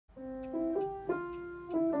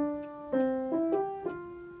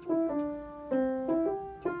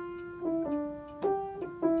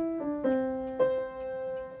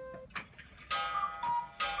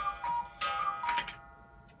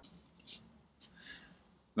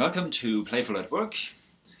Welcome to Playful at Work.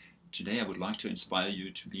 Today I would like to inspire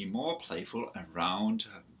you to be more playful around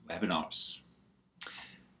webinars.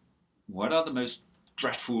 What are the most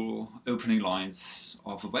dreadful opening lines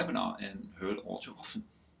of a webinar and heard all too often?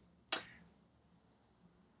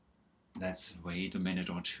 Let's wait a minute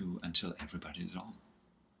or two until everybody is on.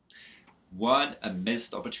 What a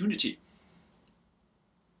missed opportunity.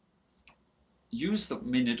 Use the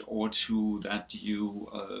minute or two that you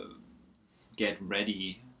get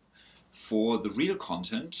ready for the real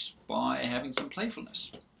content by having some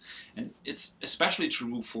playfulness. And it's especially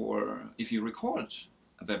true for if you record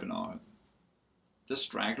a webinar. The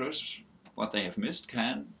stragglers, what they have missed,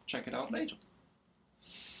 can check it out later.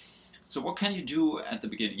 So what can you do at the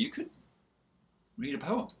beginning? You could read a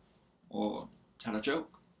poem or tell a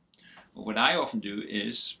joke. Or what I often do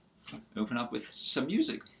is open up with some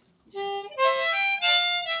music.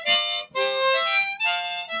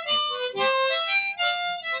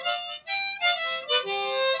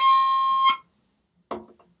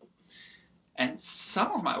 And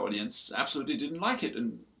some of my audience absolutely didn't like it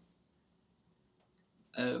and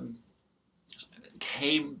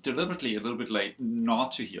came deliberately a little bit late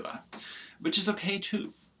not to hear that, which is okay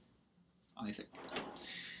too, I think.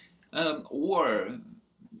 Or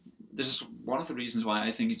this is one of the reasons why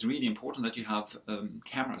I think it's really important that you have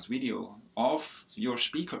cameras, video of your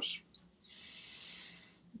speakers,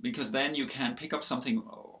 because then you can pick up something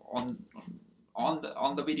on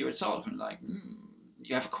the video itself and like,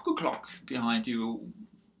 you have a cuckoo clock behind you.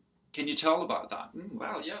 Can you tell about that?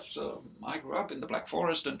 Well, yes, I grew up in the Black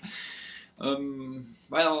Forest, and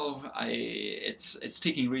well, it's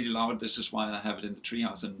ticking really loud. This is why I have it in the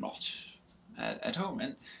treehouse and not at home.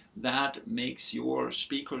 And that makes your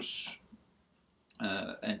speakers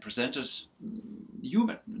and presenters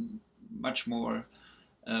human, much more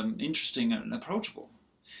interesting and approachable.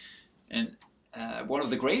 And one of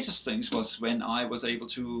the greatest things was when I was able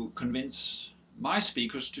to convince my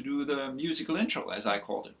speakers to do the musical intro, as I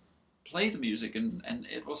called it. Play the music, and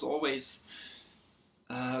it was always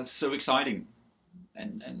so exciting.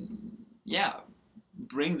 And yeah,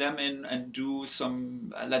 bring them in and do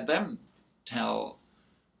some, let them tell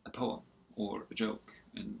a poem or a joke.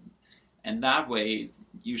 And that way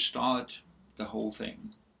you start the whole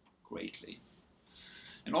thing greatly.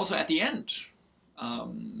 And also at the end,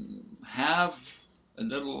 have a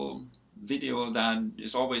little video that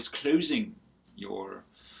is always closing your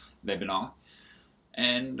webinar,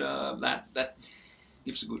 and that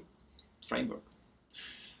gives a good framework.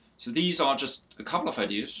 So these are just a couple of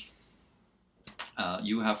ideas.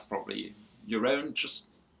 You have probably your own. Just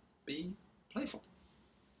be playful.